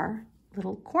our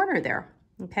little corner there.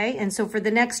 Okay, and so for the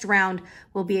next round,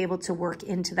 we'll be able to work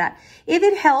into that. If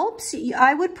it helps,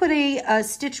 I would put a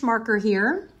stitch marker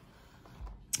here.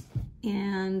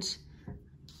 And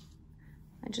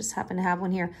I just happen to have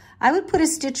one here. I would put a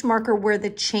stitch marker where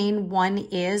the chain 1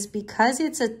 is, because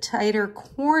it's a tighter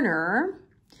corner,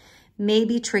 may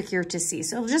be trickier to see.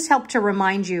 So it'll just help to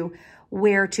remind you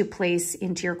where to place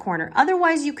into your corner.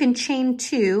 Otherwise, you can chain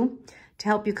 2 to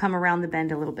help you come around the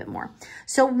bend a little bit more.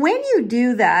 So when you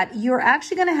do that, you're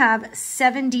actually going to have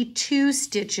 72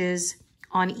 stitches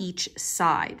on each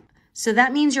side. So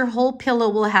that means your whole pillow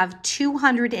will have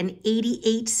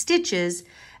 288 stitches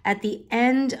at the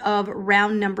end of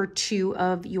round number 2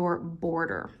 of your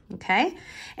border, okay?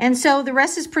 And so the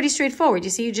rest is pretty straightforward. You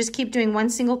see, you just keep doing 1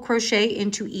 single crochet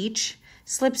into each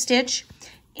slip stitch.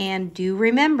 And do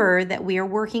remember that we are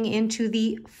working into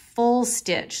the full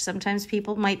stitch. Sometimes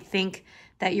people might think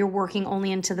that you're working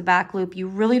only into the back loop. You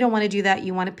really don't want to do that.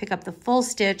 You want to pick up the full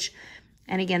stitch.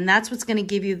 And again, that's what's going to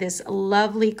give you this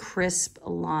lovely crisp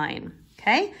line,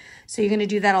 okay? So you're going to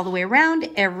do that all the way around.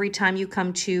 Every time you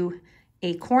come to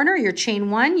a corner, your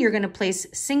chain 1, you're going to place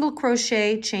single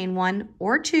crochet, chain 1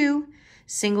 or 2,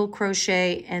 single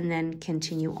crochet, and then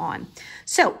continue on.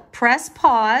 So press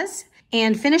pause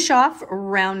and finish off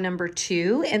round number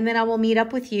 2, and then I will meet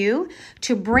up with you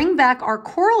to bring back our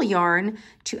coral yarn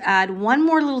to add one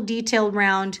more little detailed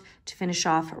round to finish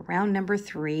off round number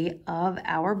 3 of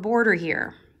our border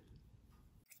here.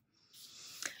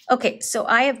 Okay, so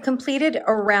I have completed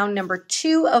a round number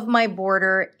 2 of my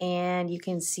border, and you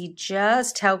can see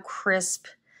just how crisp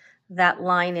that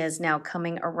line is now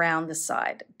coming around the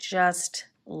side. Just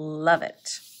love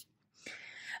it.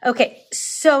 Okay,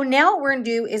 so now what we're going to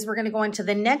do is we're going to go into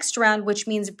the next round, which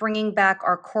means bringing back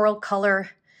our coral color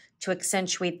to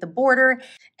accentuate the border,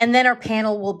 and then our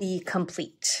panel will be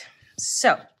complete.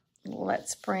 So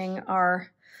let's bring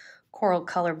our coral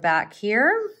color back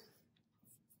here.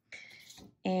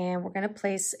 And we're going to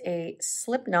place a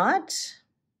slip knot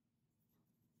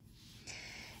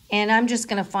And I'm just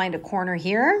going to find a corner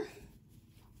here,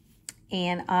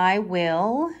 and I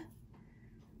will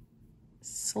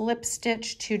slip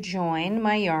stitch to join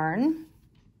my yarn,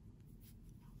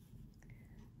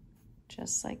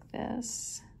 just like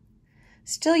this.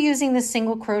 Still using the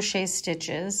single crochet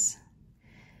stitches.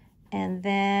 And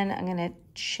then I'm going to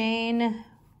chain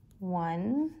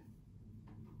one,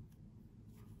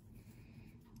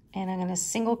 and I'm going to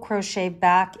single crochet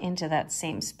back into that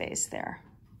same space there.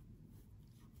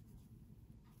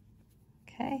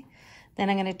 Okay, then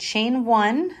I'm going to chain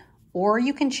one, or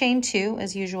you can chain two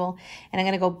as usual, and I'm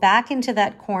going to go back into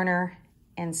that corner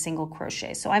and single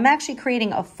crochet. So I'm actually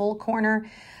creating a full corner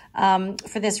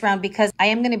for this round because I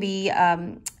am going to be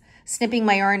snipping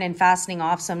my yarn and fastening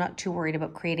off, so I'm not too worried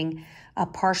about creating a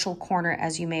partial corner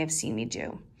as you may have seen me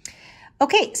do.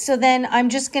 Okay, so then I'm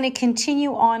just going to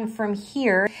continue on from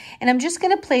here, and I'm just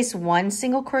going to place one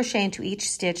single crochet into each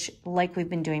stitch like we've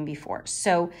been doing before.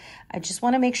 So I just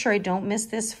want to make sure I don't miss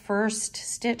this first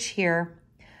stitch here.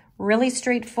 Really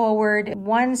straightforward,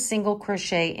 one single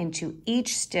crochet into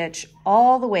each stitch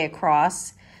all the way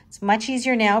across. It's much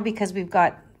easier now because we've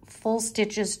got full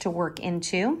stitches to work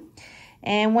into.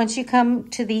 And once you come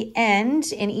to the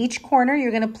end, in each corner,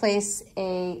 you're going to place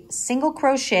a single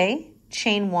crochet,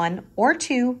 chain one or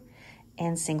two,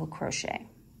 and single crochet.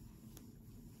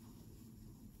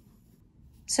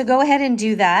 So go ahead and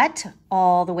do that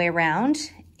all the way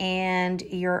around, and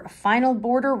your final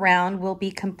border round will be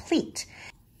complete.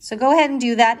 So go ahead and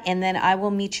do that, and then I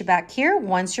will meet you back here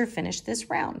once you're finished this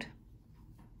round.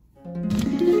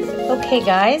 Okay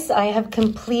guys, I have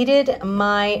completed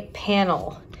my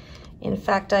panel. In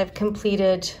fact, I've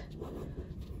completed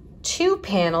 2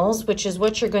 panels, which is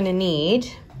what you're going to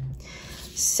need.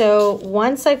 So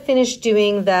once I finish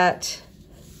doing that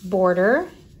border,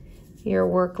 your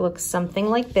work looks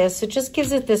something like this. It just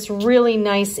gives it this really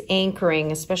nice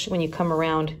anchoring, especially when you come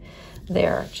around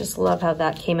there. Just love how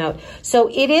that came out. So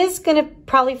it is going to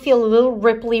probably feel a little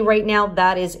ripply right now.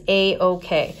 That is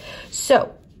a-okay.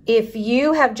 So if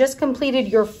you have just completed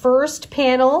your first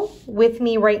panel with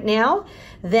me right now,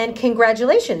 then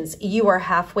congratulations, you are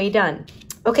halfway done.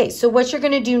 Okay, so what you're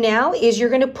going to do now is you're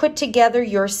going to put together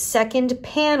your second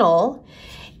panel,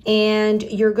 and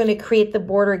you're going to create the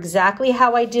border exactly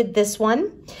how I did this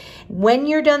one. When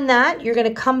you're done that, you're going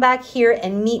to come back here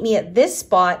and meet me at this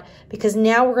spot, because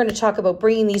now we're going to talk about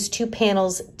bringing these 2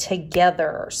 panels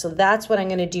together. So that's what I'm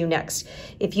going to do next.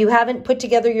 If you haven't put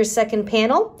together your second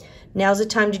panel, now's the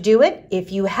time to do it.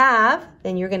 If you have,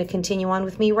 then you're going to continue on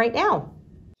with me right now.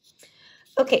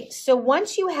 Okay, so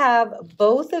once you have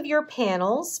both of your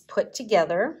panels put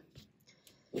together,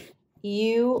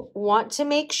 you want to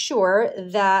make sure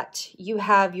that you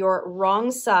have your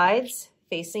wrong sides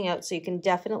facing out. So you can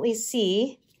definitely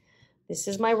see this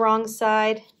is my wrong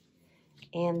side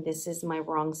and this is my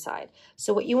wrong side.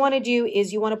 So what you want to do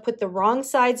is you want to put the wrong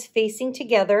sides facing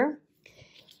together,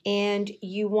 and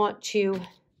you want to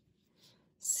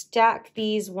stack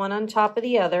these one on top of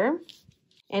the other.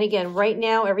 And again, right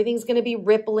now, everything's going to be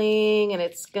rippling and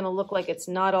it's going to look like it's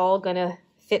not all going to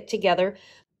fit together.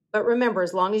 But remember,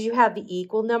 as long as you have the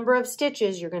equal number of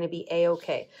stitches, you're going to be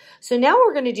a-okay. So now what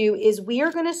we're going to do is we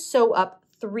are going to sew up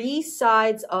 3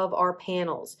 sides of our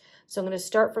panels. So I'm going to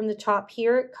start from the top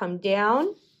here, come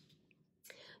down,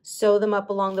 sew them up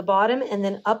along the bottom, and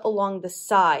then up along the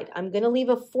side. I'm going to leave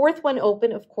a 4th one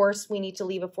open. Of course, we need to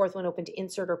leave a 4th one open to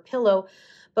insert our pillow.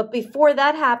 But before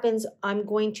that happens, I'm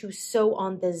going to sew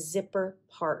on the zipper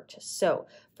part. So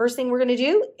first thing we're going to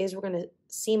do is we're going to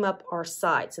seam up our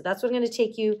side. So that's what I'm going to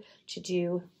take you to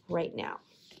do right now.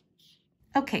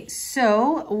 Okay,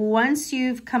 so once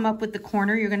you've come up with the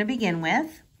corner you're going to begin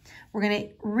with, we're going to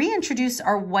reintroduce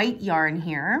our white yarn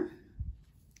here.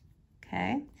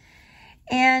 Okay,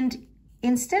 and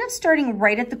instead of starting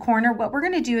right at the corner, what we're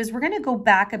going to do is we're going to go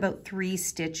back about 3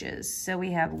 stitches. So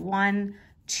we have 1,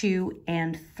 2,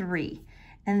 and 3.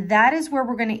 And that is where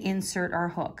we're going to insert our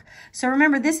hook. So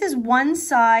remember, this is one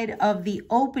side of the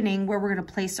opening where we're going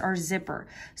to place our zipper.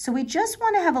 So we just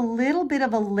want to have a little bit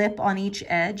of a lip on each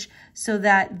edge so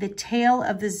that the tail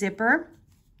of the zipper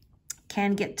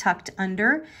can get tucked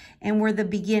under, and where the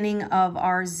beginning of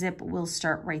our zip will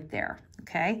start right there.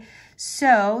 Okay,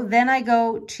 so then I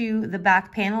go to the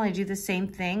back panel. I do the same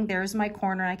thing. There's my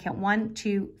corner. I count 1,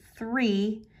 2,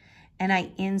 3, and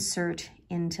I insert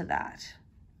into that.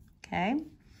 Okay,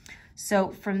 so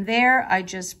from there, I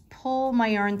just pull my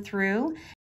yarn through.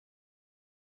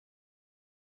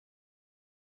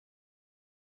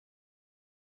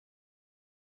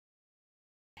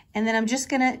 And then I'm just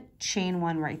gonna chain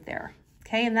 1 right there.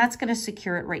 Okay, and that's gonna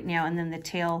secure it right now, and then the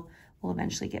tail will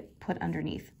eventually get put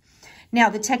underneath. Now,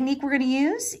 the technique we're going to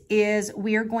use is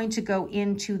we are going to go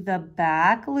into the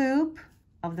back loop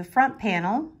of the front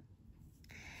panel,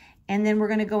 and then we're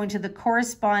going to go into the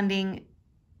corresponding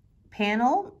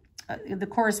panel, the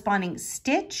corresponding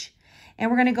stitch, and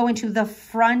we're going to go into the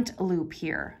front loop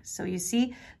here. So you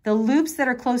see, the loops that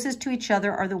are closest to each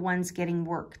other are the ones getting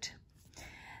worked.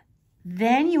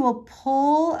 Then you will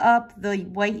pull up the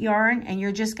white yarn, and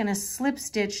you're just going to slip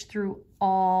stitch through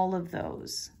all of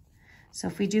those. So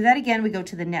if we do that again, we go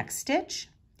to the next stitch,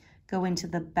 go into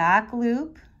the back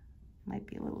loop, might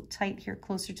be a little tight here,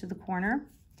 closer to the corner,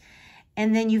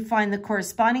 and then you find the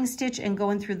corresponding stitch and go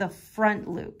in through the front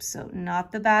loop. So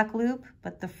not the back loop,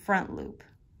 but the front loop,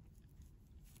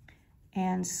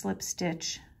 and slip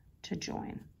stitch to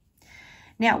join.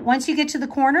 Now, once you get to the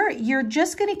corner, you're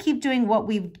just going to keep doing what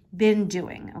we've been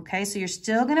doing, okay? So you're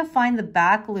still going to find the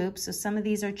back loop. So some of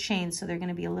these are chains, so they're going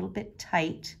to be a little bit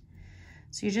tight.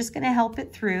 So you're just going to help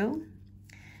it through.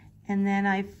 And then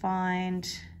I find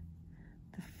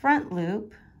the front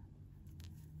loop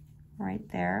right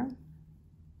there.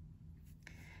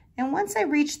 And once I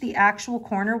reach the actual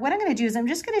corner, what I'm going to do is I'm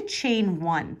just going to chain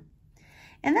one.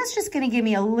 And that's just going to give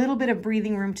me a little bit of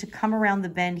breathing room to come around the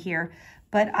bend here.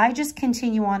 But I just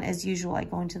continue on as usual. I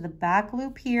go into the back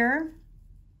loop here,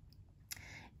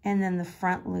 and then the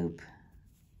front loop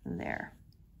there.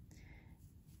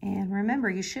 And remember,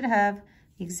 you should have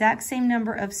the exact same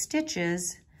number of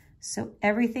stitches, so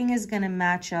everything is going to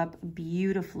match up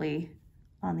beautifully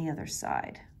on the other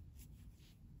side.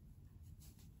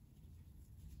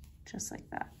 Just like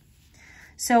that.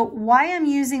 So why I'm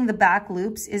using the back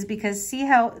loops is because see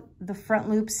how the front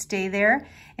loops stay there?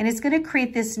 And it's going to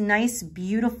create this nice,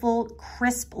 beautiful,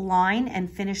 crisp line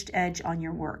and finished edge on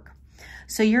your work.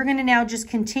 So you're going to now just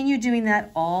continue doing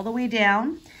that all the way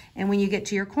down. And when you get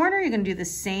to your corner, you're going to do the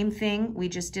same thing we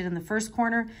just did in the first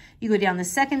corner. You go down the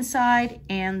second side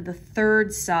and the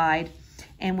third side.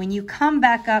 And when you come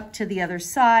back up to the other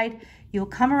side, you'll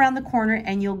come around the corner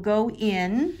and you'll go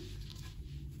in.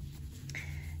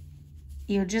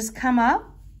 You'll just come up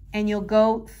and you'll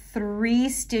go 3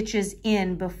 stitches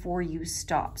in before you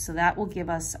stop. So that will give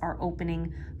us our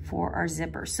opening for our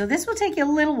zipper. So this will take you a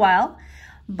little while,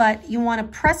 but you want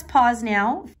to press pause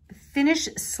now, finish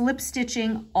slip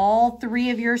stitching all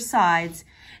 3 of your sides,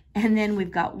 and then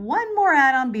we've got one more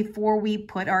add-on before we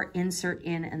put our insert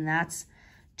in, and that's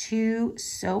to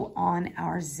sew on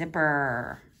our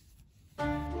zipper.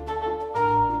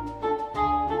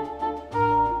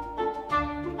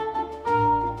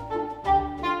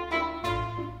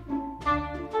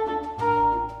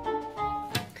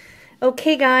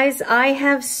 Okay guys, I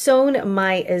have sewn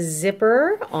my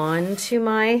zipper onto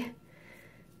my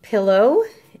pillow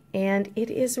and it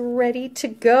is ready to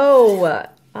go.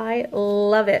 I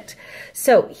love it.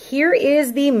 So here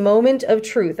is the moment of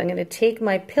truth. I'm going to take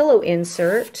my pillow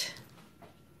insert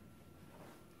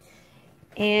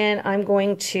and I'm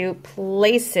going to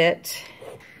place it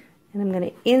and I'm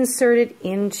going to insert it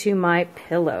into my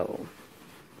pillow,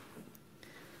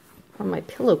 or my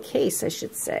pillowcase, I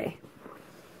should say.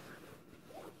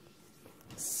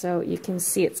 So you can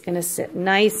see it's going to sit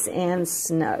nice and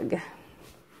snug.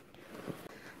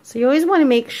 So you always want to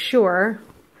make sure,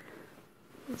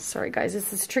 sorry guys,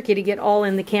 this is tricky to get all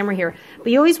in the camera here,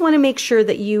 but you always want to make sure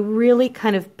that you really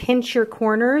kind of pinch your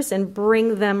corners and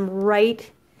bring them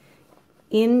right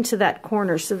into that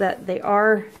corner so that they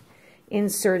are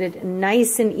inserted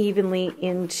nice and evenly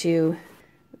into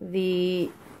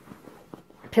the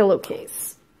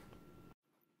pillowcase.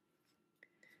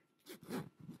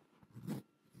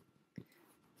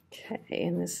 Okay,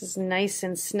 and this is nice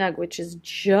and snug, which is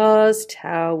just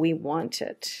how we want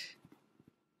it.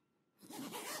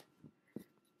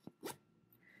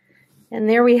 And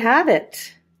there we have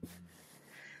it.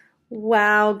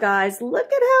 Wow, guys, look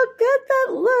at how good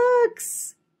that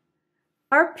looks.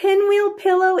 Our pinwheel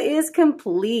pillow is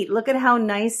complete. Look at how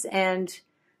nice and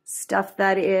stuffed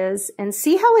that is. And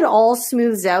see how it all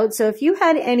smooths out. So if you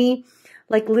had any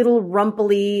like little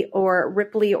rumply or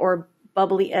ripply or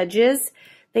bubbly edges,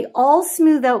 they all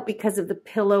smooth out because of the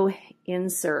pillow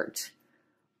insert.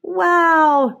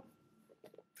 Wow.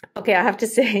 Okay, I have to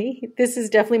say, this is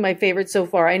definitely my favorite so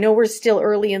far. I know we're still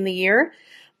early in the year,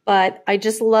 but I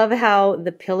just love how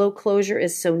the pillow closure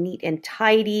is so neat and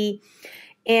tidy.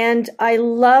 And I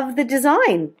love the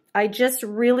design. I just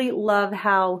really love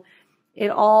how it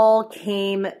all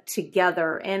came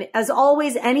together. And as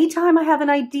always, anytime I have an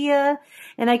idea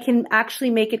and I can actually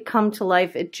make it come to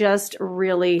life, it just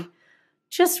really,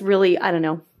 I don't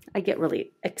know, I get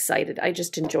really excited. I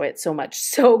just enjoy it so much.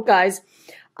 So guys,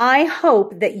 I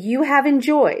hope that you have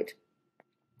enjoyed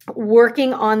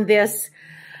working on this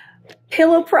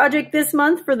pillow project this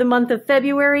month for the month of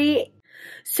February.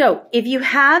 So if you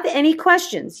have any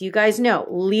questions, you guys know,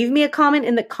 leave me a comment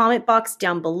in the comment box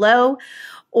down below,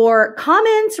 or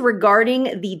comments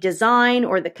regarding the design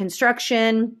or the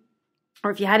construction, or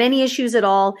if you had any issues at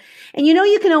all. And you know,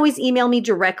 you can always email me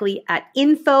directly at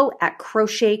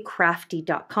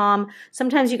info@crochetcrafty.com.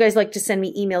 Sometimes you guys like to send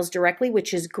me emails directly,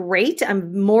 which is great.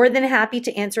 I'm more than happy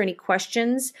to answer any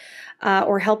questions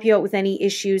or help you out with any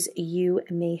issues you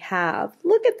may have.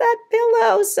 Look at that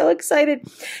pillow. So excited.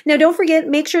 Now, don't forget,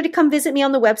 make sure to come visit me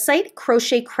on the website,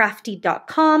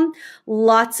 crochetcrafty.com.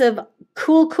 Lots of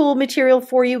cool material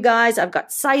for you guys. I've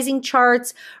got sizing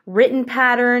charts, written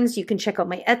patterns. You can check out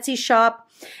my Etsy shop,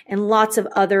 and lots of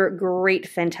other great,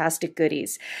 fantastic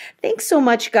goodies. Thanks so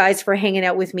much, guys, for hanging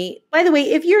out with me. By the way,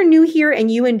 if you're new here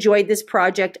and you enjoyed this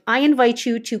project, I invite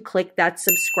you to click that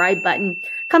subscribe button.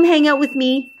 Come hang out with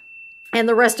me and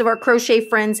the rest of our crochet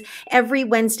friends every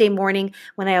Wednesday morning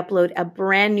when I upload a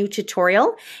brand new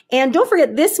tutorial. And don't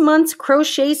forget, this month's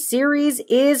crochet series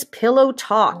is Pillow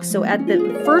Talk. So at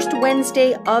the first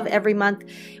Wednesday of every month,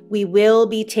 we will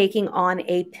be taking on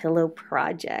a pillow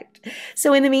project.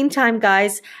 So in the meantime,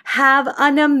 guys, have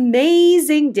an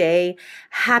amazing day.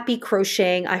 Happy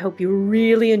crocheting. I hope you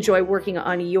really enjoy working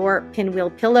on your pinwheel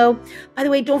pillow. By the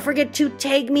way, don't forget to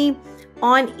tag me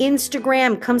on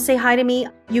Instagram. Come say hi to me.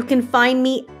 You can find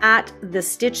me at The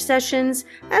Stitch Sessions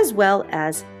as well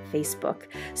as Facebook.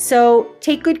 So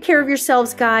take good care of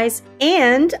yourselves, guys,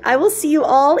 and I will see you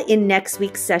all in next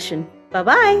week's session.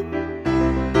 Bye-bye.